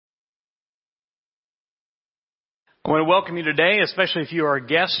I want to welcome you today, especially if you are a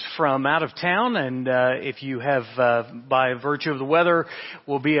guest from out of town, and if you have, by virtue of the weather,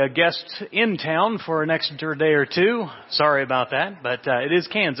 will be a guest in town for an extra day or two. Sorry about that, but it is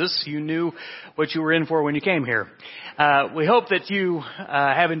Kansas. You knew what you were in for when you came here. We hope that you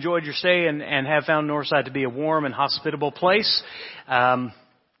have enjoyed your stay and have found Northside to be a warm and hospitable place, and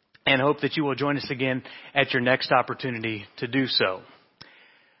hope that you will join us again at your next opportunity to do so.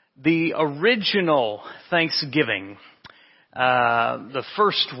 The original Thanksgiving, the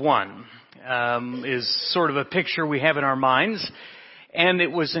first one, is sort of a picture we have in our minds, and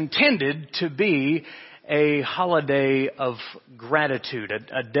it was intended to be a holiday of gratitude,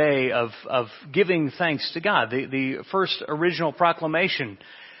 a day of giving thanks to God. The first original proclamation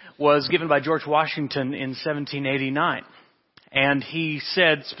was given by George Washington in 1789. And he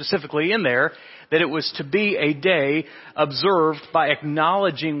said specifically in there that it was to be a day observed by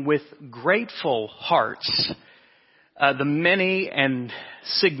acknowledging with grateful hearts the many and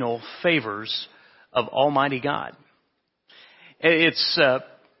signal favors of Almighty God. It's a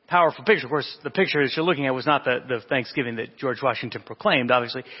powerful picture. Of course, the picture that you're looking at was not the Thanksgiving that George Washington proclaimed,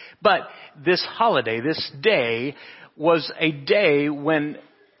 obviously. But this holiday, this day, was a day when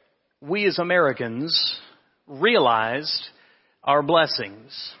we as Americans realized our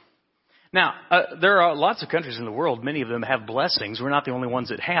blessings. Now, there are lots of countries in the world. Many of them have blessings. We're not the only ones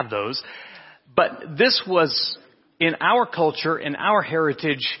that have those. But this was, in our culture, in our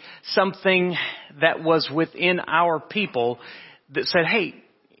heritage, something that was within our people that said, hey,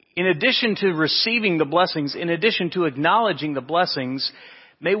 in addition to receiving the blessings, in addition to acknowledging the blessings,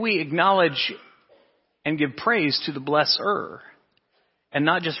 may we acknowledge and give praise to the blesser and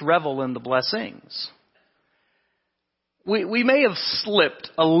not just revel in the blessings. We may have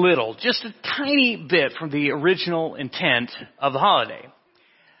slipped a little, just a tiny bit from the original intent of the holiday.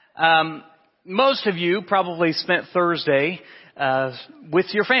 Most of you probably spent Thursday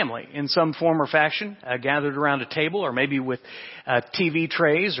with your family in some form or fashion, gathered around a table, or maybe with TV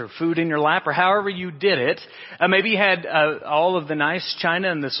trays or food in your lap, or however you did it. Maybe you had all of the nice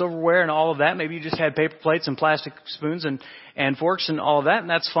china and the silverware and all of that. Maybe you just had paper plates and plastic spoons and forks and all of that, and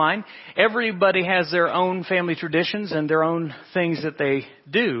that's fine. Everybody has their own family traditions and their own things that they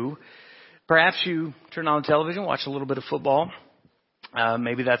do. Perhaps you turn on the television, watch a little bit of football.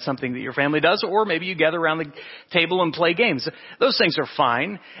 Maybe that's something that your family does, or maybe you gather around the table and play games. Those things are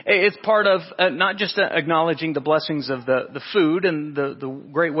fine. It's part of not just acknowledging the blessings of the food and the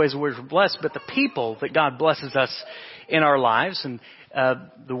great ways in which we're blessed, but the people that God blesses us in our lives, and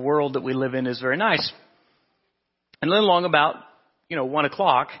the world that we live in is very nice. And then along about 1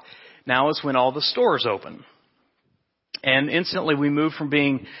 o'clock, now is when all the stores open, and instantly we move from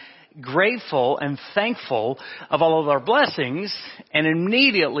being grateful and thankful of all of our blessings, and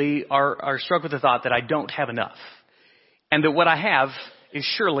immediately are struck with the thought that I don't have enough, and that what I have is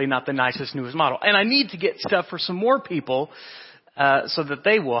surely not the nicest, newest model, and I need to get stuff for some more people so that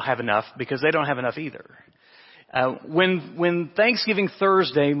they will have enough, because they don't have enough either. When Thanksgiving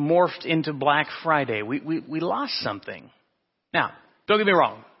Thursday morphed into Black Friday, we lost something. Now, don't get me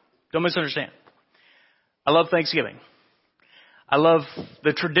wrong, don't misunderstand. I love Thanksgiving. I love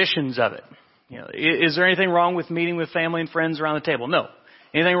the traditions of it. Is there anything wrong with meeting with family and friends around the table? No.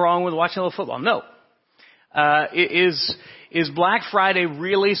 Anything wrong with watching a little football? No. Is Black Friday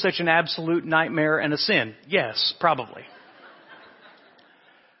really such an absolute nightmare and a sin? Yes, probably.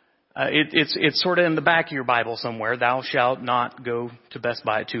 It's sort of in the back of your Bible somewhere. Thou shalt not go to Best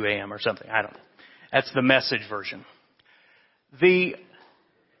Buy at 2 a.m. or something. I don't know. That's the Message version. When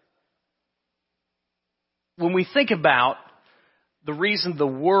we think about the reason the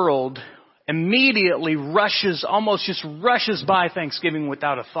world immediately almost just rushes by Thanksgiving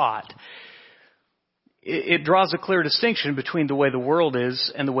without a thought, it draws a clear distinction between the way the world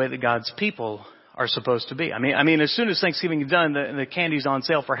is and the way that God's people are supposed to be. I mean, as soon as Thanksgiving is done, the candy's on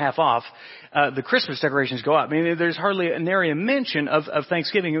sale for half off. The Christmas decorations go up. I mean, there's hardly an area mention of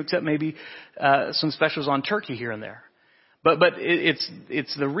Thanksgiving, except maybe some specials on turkey here and there. But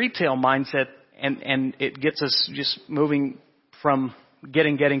it's the retail mindset, and it gets us just moving from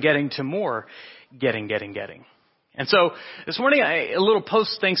getting to more getting. And so this morning, a little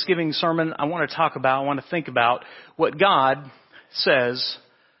post-Thanksgiving sermon, I want to think about what God says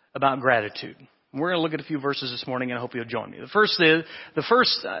about gratitude. We're going to look at a few verses this morning, and I hope you'll join me. The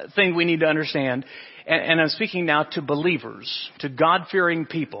first thing we need to understand, and I'm speaking now to believers, to God-fearing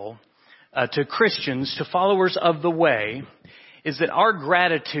people, to Christians, to followers of the way, is that our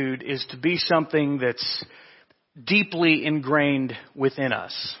gratitude is to be something that's deeply ingrained within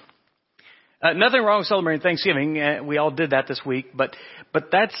us. Nothing wrong with celebrating Thanksgiving. We all did that this week, but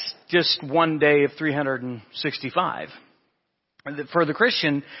that's just one day of 365. For the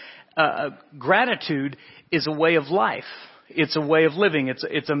Christian, gratitude is a way of life. It's a way of living.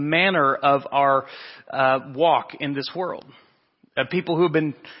 It's a manner of our walk in this world. People who have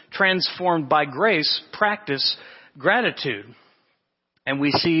been transformed by grace practice gratitude. And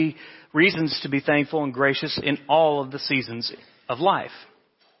we see reasons to be thankful and gracious in all of the seasons of life.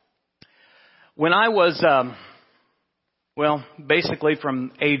 When I was, basically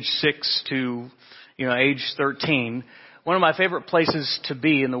from age 6 to, age 13, one of my favorite places to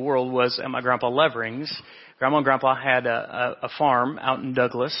be in the world was at my Grandpa Levering's. Grandma and Grandpa had a farm out in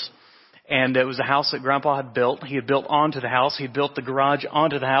Douglas, and it was a house that Grandpa had built. He had built onto the house. He built the garage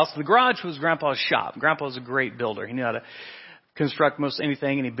onto the house. The garage was Grandpa's shop. Grandpa was a great builder. He knew how to construct most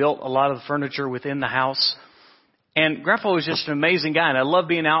anything, and he built a lot of the furniture within the house. And Grandpa was just an amazing guy, and I loved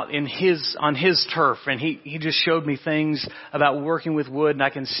being out on his turf. And he just showed me things about working with wood, and I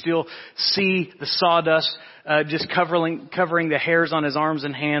can still see the sawdust just covering the hairs on his arms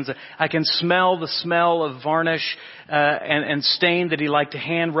and hands. I can smell the smell of varnish and stain that he liked to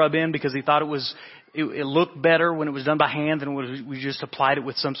hand rub in because he thought it looked better when it was done by hand than when we just applied it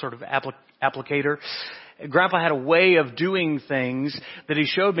with some sort of applicator. Grandpa had a way of doing things that he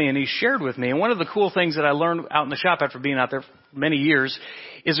showed me and he shared with me. And one of the cool things that I learned out in the shop after being out there for many years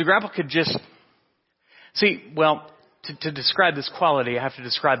is that Grandpa could just to describe this quality, I have to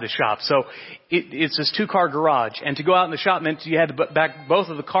describe the shop. So it's this 2-car garage, and to go out in the shop meant you had to back both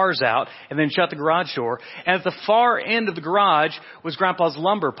of the cars out and then shut the garage door. And at the far end of the garage was Grandpa's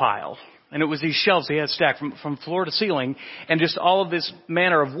lumber pile. And it was these shelves he had stacked from floor to ceiling, and just all of this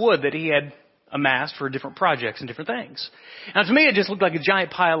manner of wood that he had amassed for different projects and different things. Now to me it just looked like a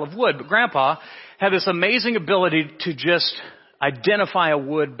giant pile of wood, but Grandpa had this amazing ability to just identify a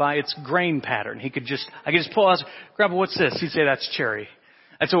wood by its grain pattern. I could just pull out, Grandpa, what's this? He'd say, that's cherry.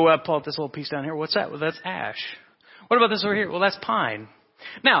 I'd say, well, I'd pull out this little piece down here. What's that? Well, that's ash. What about this over here? Well, that's pine.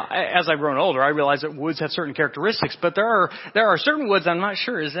 Now, as I've grown older, I realize that woods have certain characteristics, but there are certain woods I'm not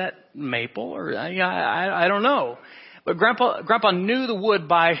sure. Is that maple or I don't know. But Grandpa knew the wood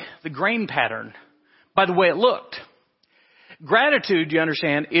by the grain pattern, by the way it looked. Gratitude, you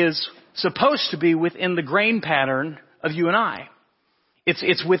understand, is supposed to be within the grain pattern of you and I.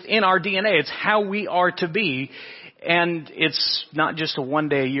 It's within our DNA. It's how we are to be. And it's not just a one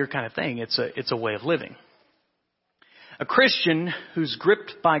day a year kind of thing. It's a way of living. A Christian who's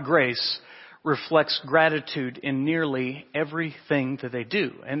gripped by grace reflects gratitude in nearly everything that they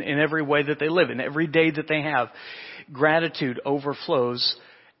do and in every way that they live, in every day that they have. Gratitude overflows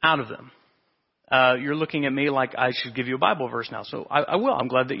out of them. You're looking at me like I should give you a Bible verse now. So I will. I'm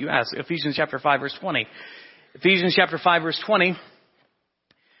glad that you asked. Ephesians chapter 5 verse 20. Ephesians chapter 5 verse 20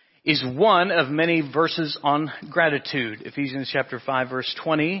 is one of many verses on gratitude. Ephesians chapter 5 verse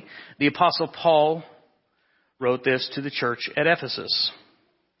 20. The Apostle Paul wrote this to the church at Ephesus.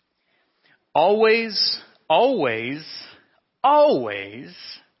 Always,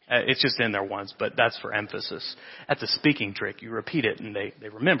 it's just in there once, but that's for emphasis. That's a speaking trick. You repeat it and they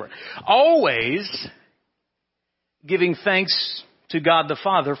remember. Always giving thanks to God the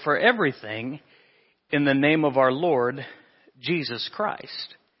Father for everything in the name of our Lord Jesus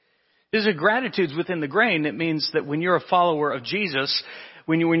Christ. There's a gratitude within the grain that means that when you're a follower of Jesus,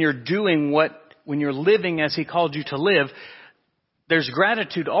 when you're doing when you're living as He called you to live, there's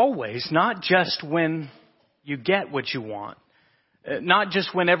gratitude always, not just when you get what you want. Not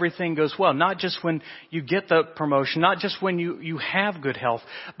just when everything goes well, not just when you get the promotion, not just when you have good health,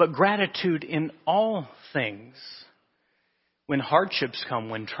 but gratitude in all things. When hardships come,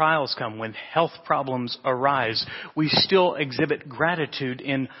 when trials come, when health problems arise, we still exhibit gratitude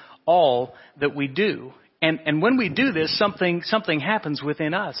in all that we do. And when we do this, something happens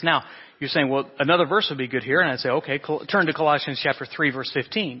within us. Now, you're saying, well, another verse would be good here. And I say, okay, turn to Colossians chapter 3, verse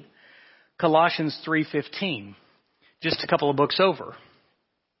 15. Colossians 3:15. Just a couple of books over.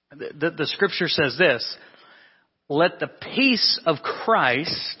 The scripture says this: let the peace of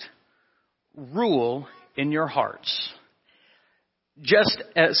Christ rule in your hearts. Just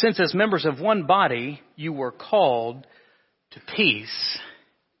since as members of one body, you were called to peace,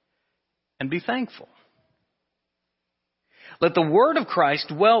 and be thankful. Let the word of Christ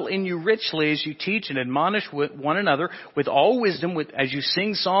dwell in you richly as you teach and admonish one another with all wisdom, as you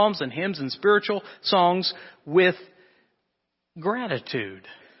sing psalms and hymns and spiritual songs with gratitude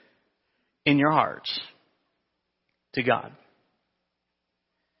in your hearts to God.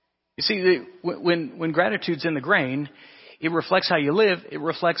 You see, when gratitude's in the grain, it reflects how you live. It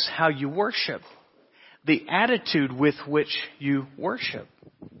reflects how you worship. The attitude with which you worship.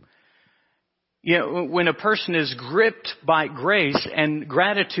 You know, when a person is gripped by grace and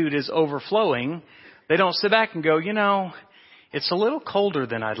gratitude is overflowing, they don't sit back and go, you know, it's a little colder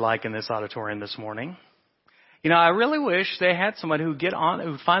than I'd like in this auditorium this morning. You know, I really wish they had somebody who'd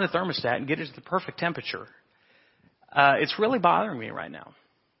find a thermostat and get it to the perfect temperature. It's really bothering me right now.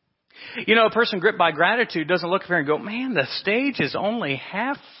 You know, a person gripped by gratitude doesn't look up here and go, man, the stage is only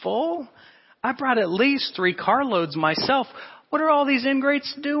half full. I brought at least 3 carloads myself. What are all these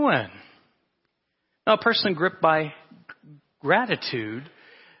ingrates doing? Now, a person gripped by gratitude,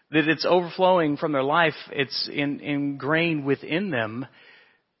 that it's overflowing from their life, it's ingrained within them,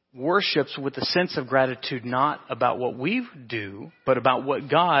 worships with a sense of gratitude, not about what we do, but about what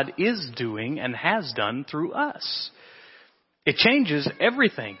God is doing and has done through us. It changes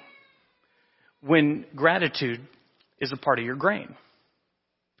everything when gratitude is a part of your grain.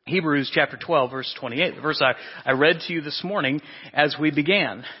 Hebrews chapter 12, verse 28, the verse I read to you this morning as we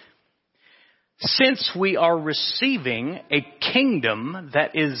began. Since we are receiving a kingdom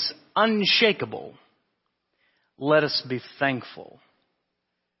that is unshakable, let us be thankful.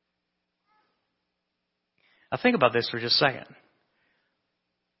 Now think about this for just a second.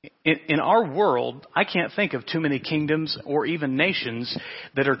 In our world, I can't think of too many kingdoms or even nations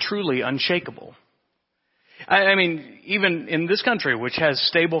that are truly unshakable. I mean, even in this country, which has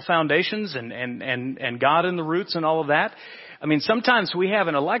stable foundations and God in the roots and all of that, I mean, sometimes we have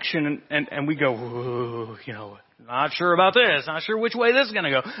an election and we go, whoa, you know, not sure about this, not sure which way this is going to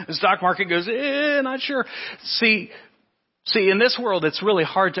go. The stock market goes, not sure. See, in this world, it's really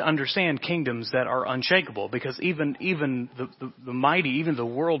hard to understand kingdoms that are unshakable, because even the mighty, even the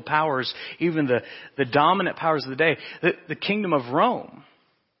world powers, even the dominant powers of the day, the kingdom of Rome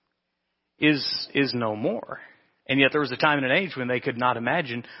is no more. And yet there was a time and an age when they could not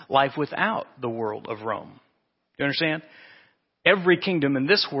imagine life without the world of Rome. Do you understand? Every kingdom in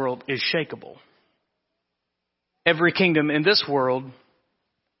this world is shakeable. Every kingdom in this world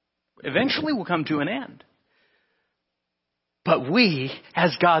eventually will come to an end. But we,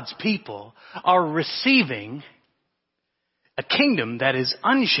 as God's people, are receiving a kingdom that is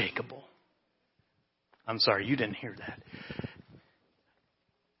unshakable. I'm sorry, you didn't hear that.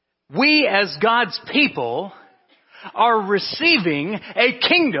 We, as God's people, are receiving a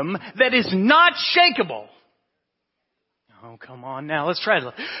kingdom that is not shakeable. Oh, come on now. Let's try it.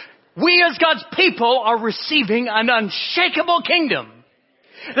 We, as God's people, are receiving an unshakable kingdom.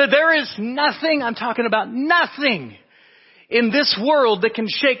 That there is nothing, I'm talking about nothing, in this world that can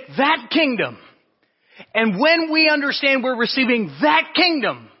shake that kingdom. And when we understand we're receiving that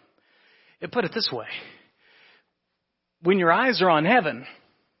kingdom, and put it this way, when your eyes are on heaven,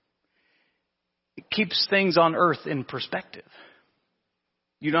 it keeps things on earth in perspective.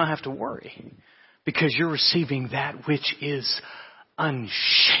 You don't have to worry, because you're receiving that which is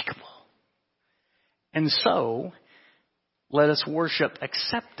unshakable. And so, let us worship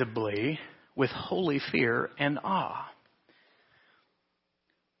acceptably with holy fear and awe.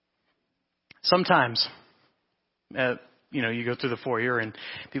 Sometimes, you go through the foyer and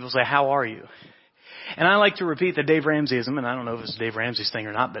people say, how are you? And I like to repeat the Dave Ramseyism, and I don't know if it's Dave Ramsey's thing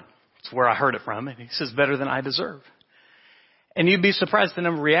or not, but it's where I heard it from. And he says, better than I deserve. And you'd be surprised the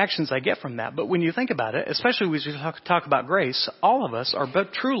number of reactions I get from that. But when you think about it, especially when we talk about grace, all of us are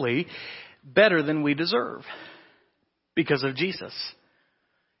truly better than we deserve because of Jesus.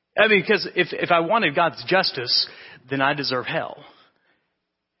 I mean, because if I wanted God's justice, then I deserve hell.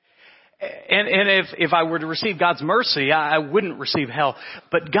 And if I were to receive God's mercy, I wouldn't receive hell.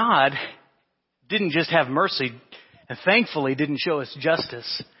 But God didn't just have mercy, and thankfully didn't show us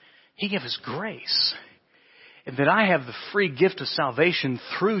justice. He gave us grace. And that I have the free gift of salvation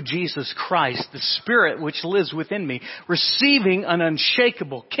through Jesus Christ, the Spirit which lives within me, receiving an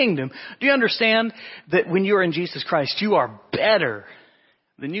unshakable kingdom. Do you understand that when you are in Jesus Christ, you are better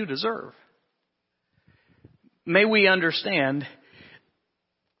than you deserve? May we understand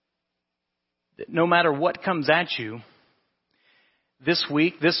that no matter what comes at you this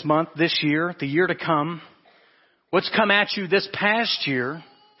week, this month, this year, the year to come, what's come at you this past year,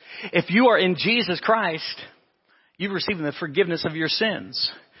 if you are in Jesus Christ, you've received the forgiveness of your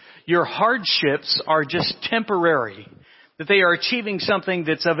sins. Your hardships are just temporary. That they are achieving something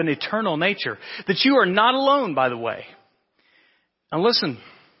that's of an eternal nature. That you are not alone, by the way. Now listen,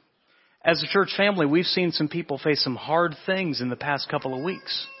 as a church family, we've seen some people face some hard things in the past couple of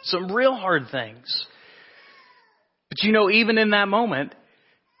weeks. Some real hard things. But even in that moment,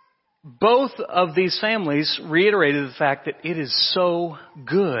 both of these families reiterated the fact that it is so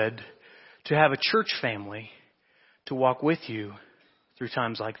good to have a church family to walk with you through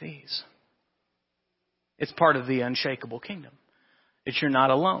times like these. It's part of the unshakable kingdom. That you're not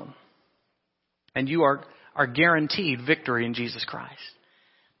alone. And you are guaranteed victory in Jesus Christ.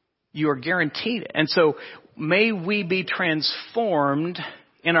 You are guaranteed it. And so may we be transformed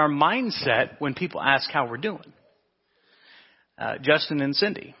in our mindset when people ask how we're doing. Justin and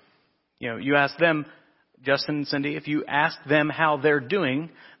Cindy, you ask them, Justin and Cindy, if you ask them how they're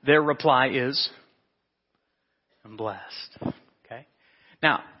doing, their reply is, I'm blessed. Okay?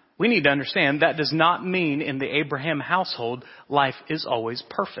 Now, we need to understand that does not mean in the Abraham household, life is always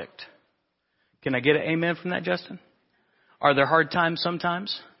perfect. Can I get an amen from that, Justin? Are there hard times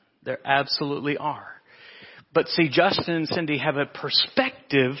sometimes? There absolutely are. But see, Justin and Cindy have a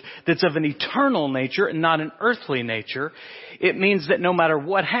perspective that's of an eternal nature and not an earthly nature. It means that no matter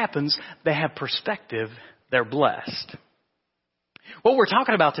what happens, they have perspective. They're blessed. What we're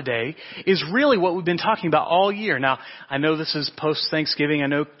talking about today is really what we've been talking about all year. Now, I know this is post-Thanksgiving. I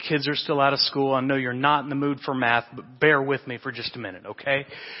know kids are still out of school. I know you're not in the mood for math, but bear with me for just a minute, okay?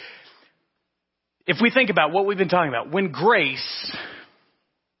 If we think about what we've been talking about, when grace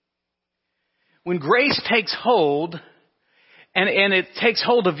takes hold, and it takes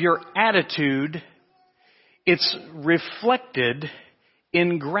hold of your attitude, it's reflected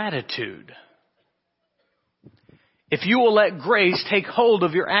in gratitude. If you will let grace take hold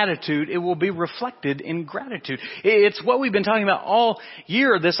of your attitude, it will be reflected in gratitude. It's what we've been talking about all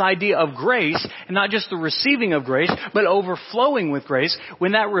year, this idea of grace, and not just the receiving of grace, but overflowing with grace.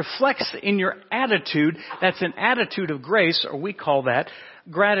 When that reflects in your attitude, that's an attitude of grace, or we call that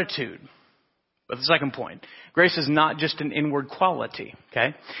gratitude. But the second point, grace is not just an inward quality,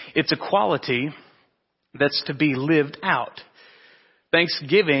 okay? It's a quality that's to be lived out.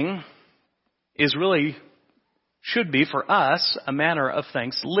 Thanksgiving should be for us a manner of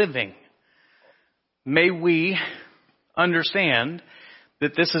thanks living. May we understand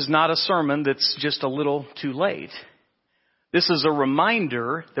that this is not a sermon that's just a little too late. This is a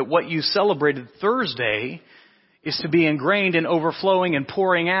reminder that what you celebrated Thursday is to be ingrained in overflowing and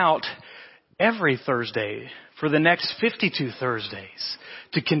pouring out every Thursday for the next 52 Thursdays,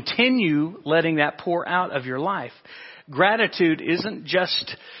 to continue letting that pour out of your life. Gratitude isn't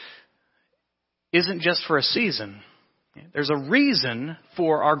just for a season. There's a reason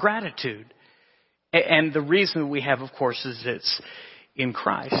for our gratitude. And the reason we have, of course, is it's in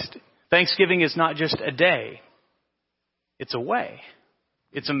Christ. Thanksgiving is not just a day. It's a way.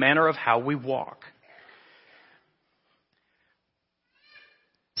 It's a manner of how we walk.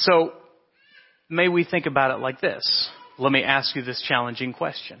 So, may we think about it like this. Let me ask you this challenging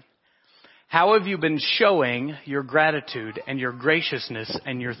question. How have you been showing your gratitude and your graciousness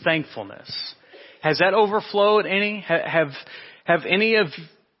and your thankfulness? Has that overflowed any? Have any of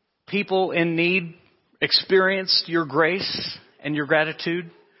people in need experienced your grace and your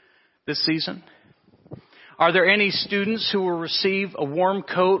gratitude this season? Are there any students who will receive a warm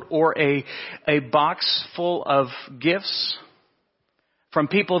coat or a box full of gifts from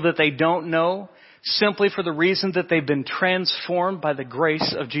people that they don't know, simply for the reason that they've been transformed by the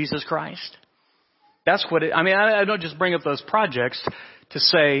grace of Jesus Christ? That's what I don't just bring up those projects to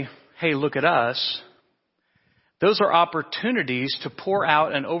say, hey, look at us. Those are opportunities to pour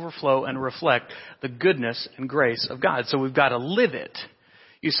out and overflow and reflect the goodness and grace of God. So we've got to live it.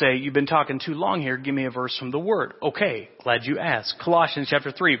 You say, you've been talking too long here. Give me a verse from the Word. Okay, glad you asked. Colossians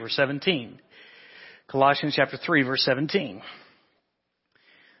chapter 3, verse 17. Colossians chapter 3, verse 17.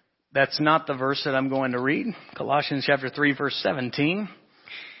 That's not the verse that I'm going to read. Colossians chapter 3, verse 17.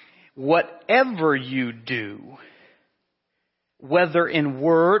 Whatever you do, whether in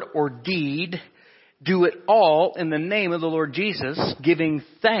word or deed, do it all in the name of the Lord Jesus, giving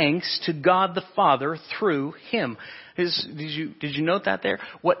thanks to God the Father through Him. Did you note that there?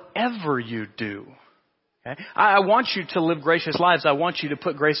 Whatever you do. Okay? I want you to live gracious lives. I want you to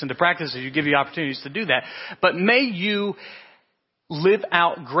put grace into practice as you give you opportunities to do that. But may you live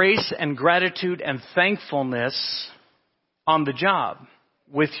out grace and gratitude and thankfulness on the job,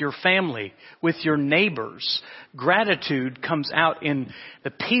 with your family, with your neighbors. Gratitude comes out in the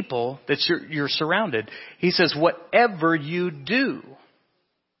people that you're surrounded. He says, whatever you do.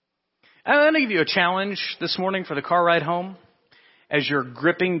 I'm going to give you a challenge this morning for the car ride home. As you're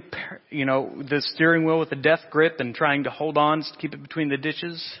gripping, the steering wheel with a death grip and trying to hold on to keep it between the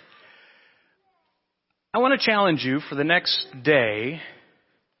ditches. I want to challenge you for the next day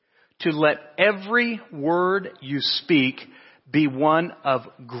to let every word you speak be one of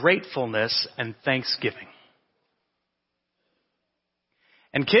gratefulness and thanksgiving.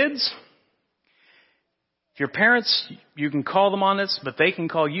 And kids, if your parents, you can call them on this, but they can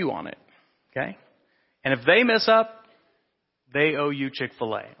call you on it. Okay? And if they mess up, they owe you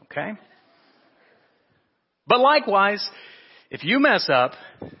Chick-fil-A. Okay? But likewise, If you mess up,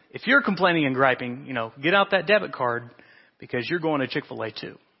 if you're complaining and griping, get out that debit card because you're going to Chick-fil-A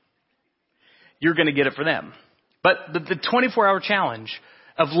too. You're going to get it for them. But the 24-hour challenge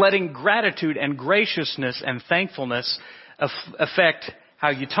of letting gratitude and graciousness and thankfulness affect how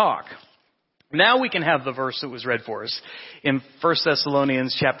you talk. Now we can have the verse that was read for us in 1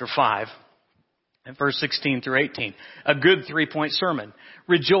 Thessalonians chapter 5 and verse 16 through 18. A good 3-point sermon.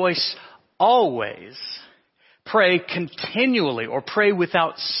 Rejoice always. Pray continually, or pray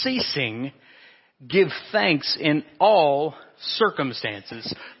without ceasing. Give thanks in all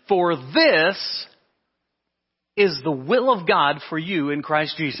circumstances. For this is the will of God for you in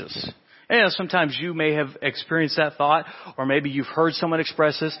Christ Jesus. Sometimes you may have experienced that thought, or maybe you've heard someone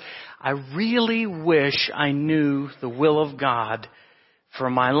express this. I really wish I knew the will of God for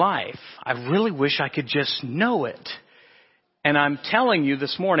my life. I really wish I could just know it. And I'm telling you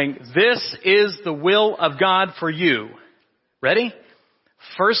this morning, this is the will of God for you. Ready?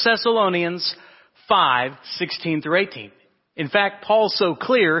 1 Thessalonians 5, 16 through 18. In fact, Paul's so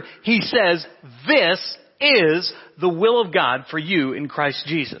clear, he says, this is the will of God for you in Christ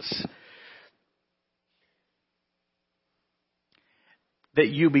Jesus. That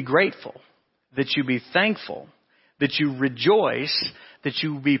you be grateful, that you be thankful, that you rejoice, that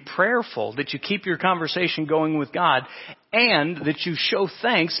you be prayerful, that you keep your conversation going with God, and that you show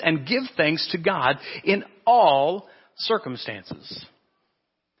thanks and give thanks to God in all circumstances.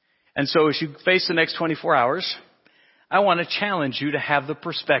 And so as you face the next 24 hours, I want to challenge you to have the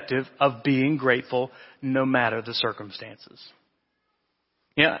perspective of being grateful no matter the circumstances.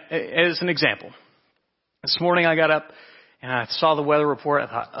 As an example, this morning I got up and I saw the weather report. I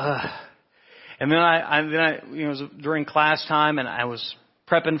thought, ugh. And then it was during class time and I was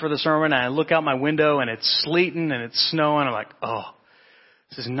prepping for the sermon and I look out my window and it's sleeting and it's snowing. I'm like, oh,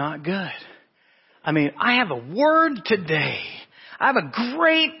 this is not good. I mean, I have a word today. I have a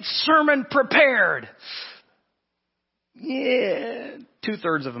great sermon prepared. Yeah,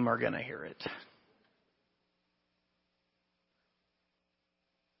 2/3 of them are going to hear it.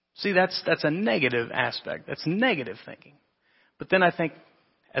 See, that's a negative aspect. That's negative thinking. But then I think,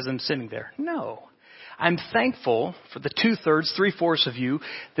 as I'm sitting there, no. I'm thankful for the 2/3, 3/4 of you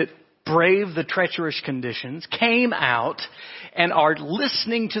that braved the treacherous conditions, came out, and are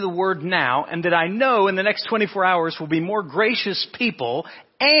listening to the word now, and that I know in the next 24 hours will be more gracious people,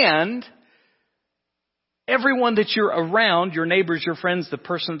 and everyone that you're around, your neighbors, your friends, the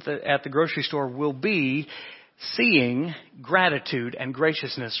person at the grocery store will be seeing gratitude and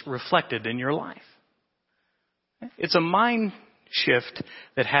graciousness reflected in your life. It's a mind shift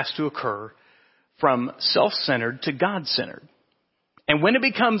that has to occur from self-centered to God-centered. And when it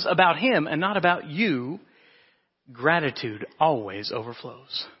becomes about Him and not about you, gratitude always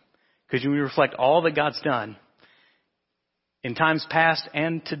overflows. Because when you reflect all that God's done in times past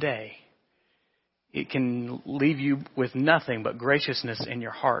and today, it can leave you with nothing but graciousness in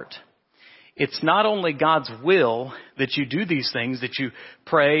your heart. It's not only God's will that you do these things, that you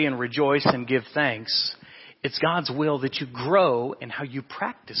pray and rejoice and give thanks. It's God's will that you grow in how you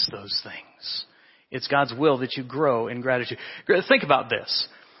practice those things. It's God's will that you grow in gratitude. Think about this.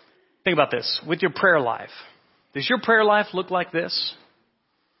 Think about this. With your prayer life. Does your prayer life look like this?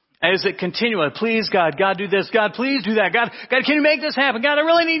 Is it continual? Please, God, God, do this. God, please do that. God, can you make this happen? God, I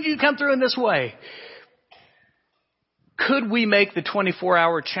really need you to come through in this way. Could we make the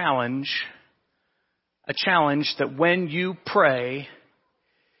 24-hour challenge a challenge that when you pray,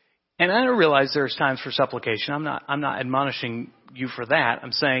 and I realize there's times for supplication. I'm not admonishing you for that.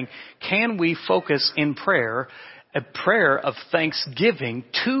 I'm saying, can we focus in prayer, a prayer of thanksgiving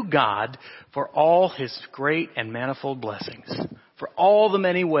to God for all His great and manifold blessings, for all the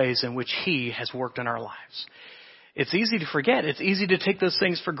many ways in which He has worked in our lives. It's easy to forget. It's easy to take those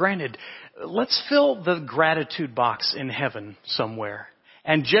things for granted. Let's fill the gratitude box in heaven somewhere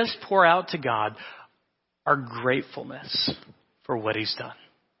and just pour out to God our gratefulness for what He's done.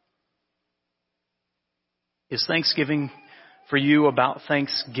 Is Thanksgiving for you about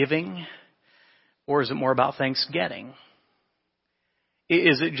thanksgiving, or is it more about thanksgetting?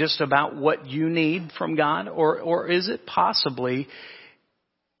 Is it just about what you need from God, or is it possibly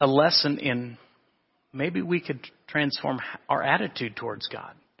a lesson in maybe we could transform our attitude towards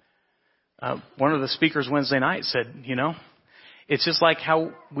God? One of the speakers Wednesday night said, it's just like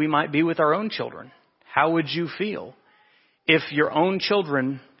how we might be with our own children. How would you feel if your own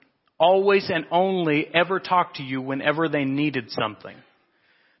children always and only ever talked to you whenever they needed something?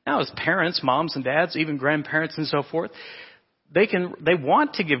 Now, as parents, moms and dads, even grandparents and so forth, they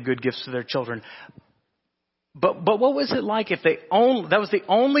want to give good gifts to their children. But what was it like if that was the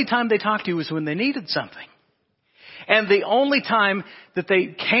only time they talked to you was when they needed something? And the only time that they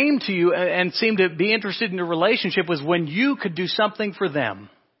came to you and seemed to be interested in a relationship was when you could do something for them.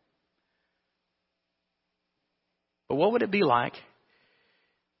 But what would it be like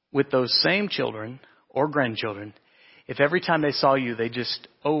with those same children or grandchildren if every time they saw you, they just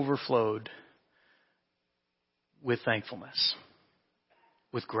overflowed with thankfulness,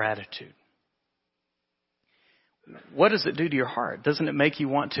 with gratitude? What does it do to your heart? Doesn't it make you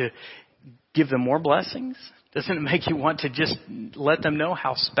want to give them more blessings? Doesn't it make you want to just let them know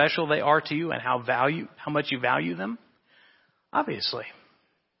how special they are to you and how much you value them? Obviously.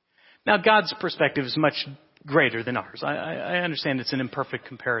 Now, God's perspective is much greater than ours. I understand it's an imperfect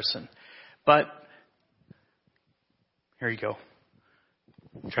comparison. But here you go.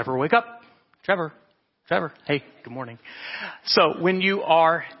 Trevor, wake up. Trevor. Hey, good morning. So when you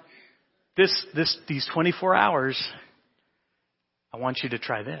are these 24 hours, I want you to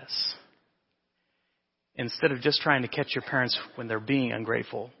try this. Instead of just trying to catch your parents when they're being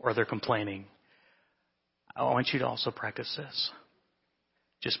ungrateful or they're complaining, I want you to also practice this.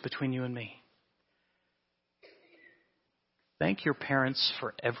 Just between you and me. Thank your parents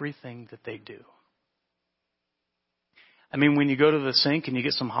for everything that they do. I mean, when you go to the sink and you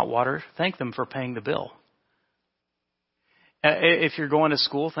get some hot water, thank them for paying the bill. If you're going to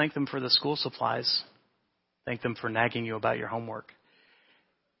school, thank them for the school supplies. Thank them for nagging you about your homework.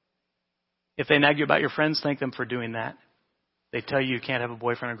 If they nag you about your friends, thank them for doing that. They tell you can't have a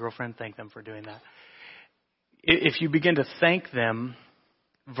boyfriend or girlfriend, thank them for doing that. If you begin to thank them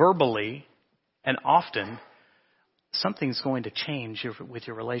verbally and often, something's going to change with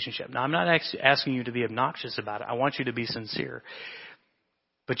your relationship. Now, I'm not asking you to be obnoxious about it. I want you to be sincere.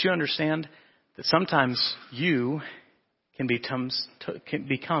 But you understand that sometimes you can become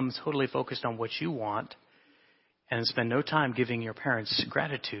totally focused on what you want and spend no time giving your parents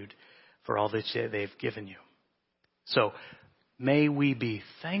gratitude for all that they've given you. So may we be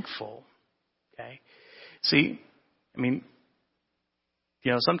thankful. Okay. See, I mean,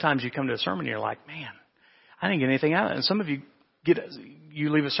 sometimes you come to a sermon and you're like, man, I didn't get anything out of it. And some of you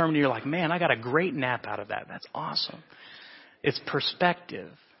leave a sermon and you're like, man, I got a great nap out of that. That's awesome. It's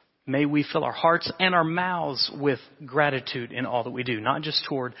perspective. May we fill our hearts and our mouths with gratitude in all that we do, not just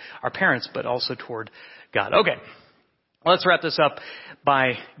toward our parents, but also toward God. Okay. Let's wrap this up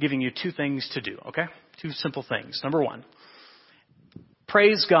by giving you 2 things to do, okay? 2 simple things. Number 1,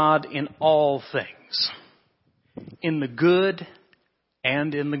 praise God in all things, in the good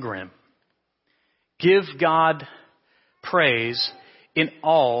and in the grim. Give God praise in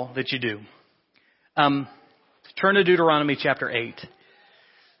all that you do. Turn to Deuteronomy chapter 8.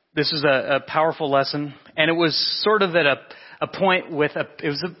 This is a powerful lesson, and it was sort of at a point it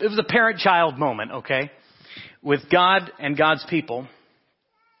was a parent-child moment, okay, with God and God's people,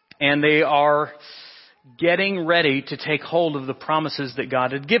 and they are getting ready to take hold of the promises that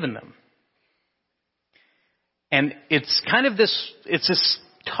God had given them. And it's this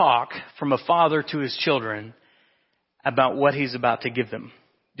talk from a father to his children about what he's about to give them.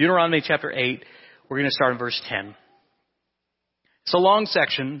 Deuteronomy chapter 8, we're going to start in verse 10. It's a long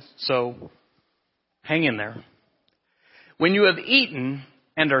section, so hang in there. When you have eaten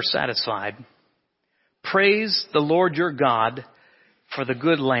and are satisfied, praise the Lord your God for the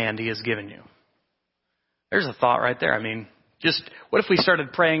good land he has given you. There's a thought right there. I mean, just what if we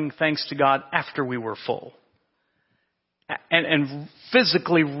started praying thanks to God after we were full? And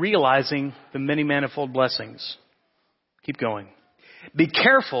physically realizing the many manifold blessings. Keep going. Be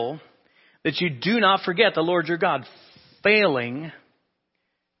careful that you do not forget the Lord your God, failing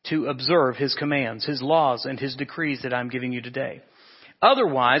to observe his commands, his laws, and his decrees that I'm giving you today.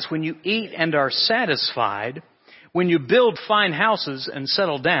 Otherwise, when you eat and are satisfied, when you build fine houses and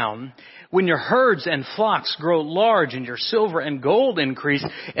settle down, when your herds and flocks grow large and your silver and gold increase,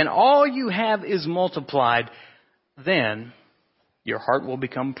 and all you have is multiplied, then your heart will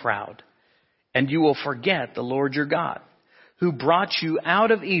become proud, and you will forget the Lord your God, who brought you out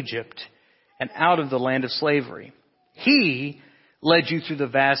of Egypt and out of the land of slavery. He led you through the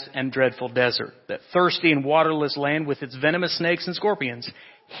vast and dreadful desert, that thirsty and waterless land with its venomous snakes and scorpions.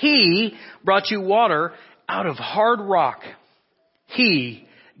 He brought you water out of hard rock. He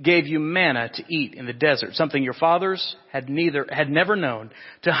gave you manna to eat in the desert, something your fathers had never known,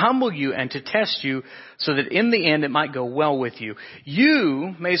 to humble you and to test you, so that in the end it might go well with you.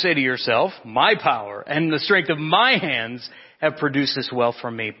 You may say to yourself, my power and the strength of my hands have produced this wealth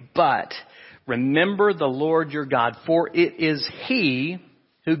for me. But remember the Lord your God, for it is he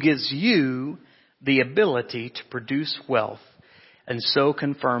who gives you the ability to produce wealth, and so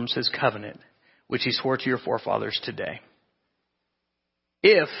confirms his covenant, which he swore to your forefathers today.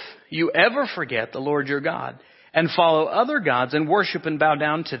 If you ever forget the Lord your God and follow other gods and worship and bow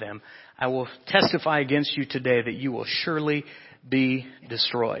down to them, I will testify against you today that you will surely be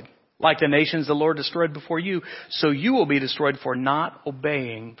destroyed. Like the nations the Lord destroyed before you, so you will be destroyed for not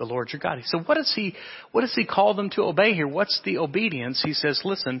obeying the Lord your God. So what does he call them to obey here? What's the obedience? He says,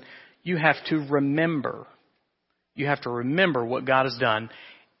 listen, you have to remember. You have to remember what God has done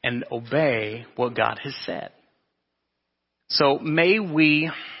and obey what God has said. So may we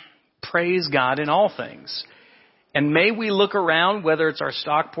praise God in all things. And may we look around, whether it's our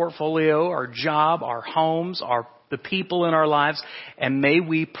stock portfolio, our job, our homes, the people in our lives, and may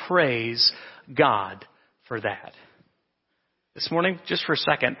we praise God for that. This morning, just for a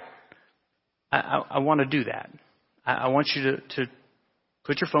second, I want to do that. I want you to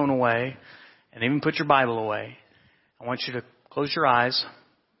put your phone away and even put your Bible away. I want you to close your eyes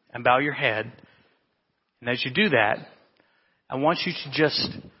and bow your head. And as you do that, I want you to just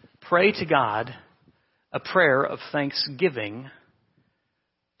pray to God a prayer of thanksgiving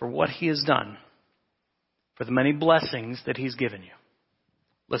for what He has done, for the many blessings that He's given you.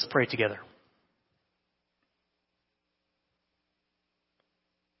 Let's pray together.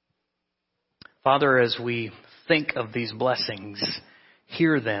 Father, as we think of these blessings,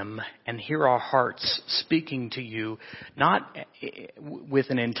 hear them and hear our hearts speaking to you, not with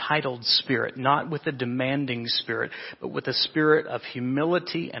an entitled spirit, not with a demanding spirit, but with a spirit of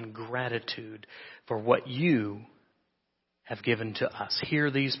humility and gratitude for what you have given to us.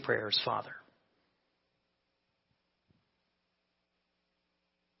 Hear these prayers, Father.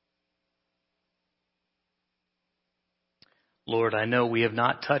 Lord, I know we have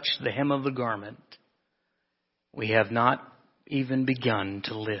not touched the hem of the garment. We have not even begun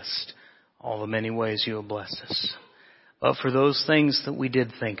to list all the many ways you have blessed us. But for those things that we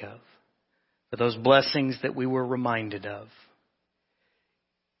did think of, for those blessings that we were reminded of,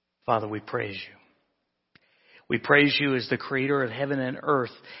 Father, we praise you. We praise you as the creator of heaven and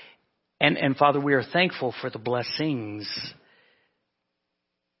earth. And Father, we are thankful for the blessings,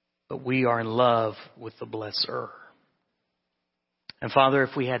 but we are in love with the blesser. And Father,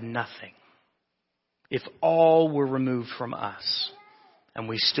 if we had nothing, if all were removed from us and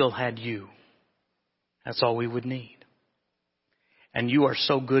we still had you, that's all we would need. And you are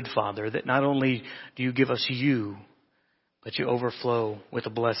so good, Father, that not only do you give us you, but you overflow with the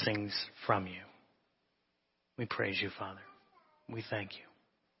blessings from you. We praise you, Father. We thank you.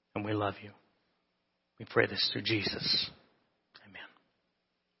 And we love you. We pray this through Jesus. Amen.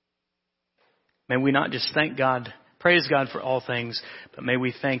 May we not just thank God, praise God for all things, but may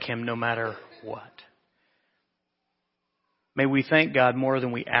we thank Him no matter what. May we thank God more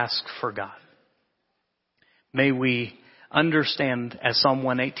than we ask for God. May we understand, as Psalm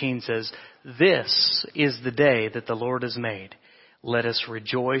 118 says, this is the day that the Lord has made. Let us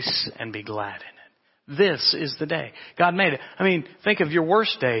rejoice and be glad in it. This is the day. God made it. I mean, think of your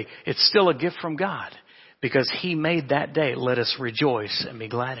worst day. It's still a gift from God because He made that day. Let us rejoice and be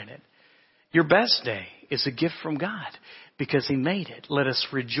glad in it. Your best day is a gift from God because He made it. Let us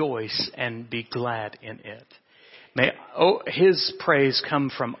rejoice and be glad in it. May His praise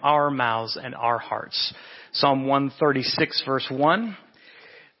come from our mouths and our hearts. Psalm 136 verse 1.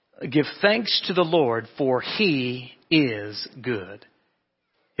 Give thanks to the Lord, for He is good.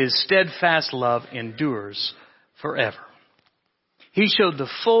 His steadfast love endures forever. He showed the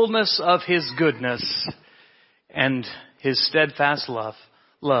fullness of His goodness and His steadfast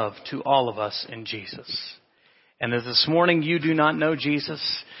love to all of us in Jesus. And if this morning you do not know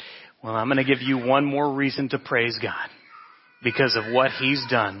Jesus, well, I'm going to give you one more reason to praise God because of what He's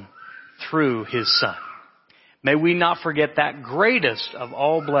done through His Son. May we not forget that greatest of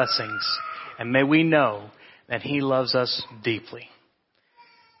all blessings, and may we know that He loves us deeply.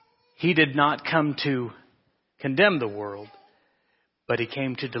 He did not come to condemn the world, but He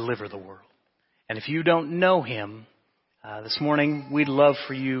came to deliver the world. And if you don't know Him, this morning we'd love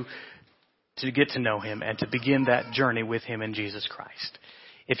for you to get to know Him and to begin that journey with Him in Jesus Christ.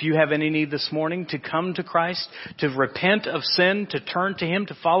 If you have any need this morning to come to Christ, to repent of sin, to turn to Him,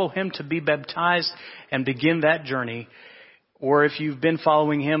 to follow Him, to be baptized and begin that journey, or if you've been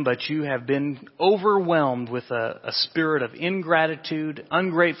following Him but you have been overwhelmed with a spirit of ingratitude,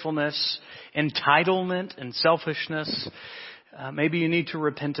 ungratefulness, entitlement, and selfishness, maybe you need to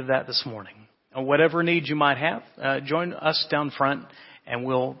repent of that this morning. Whatever needs you might have, join us down front and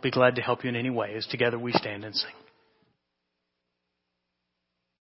we'll be glad to help you in any way as together we stand and sing.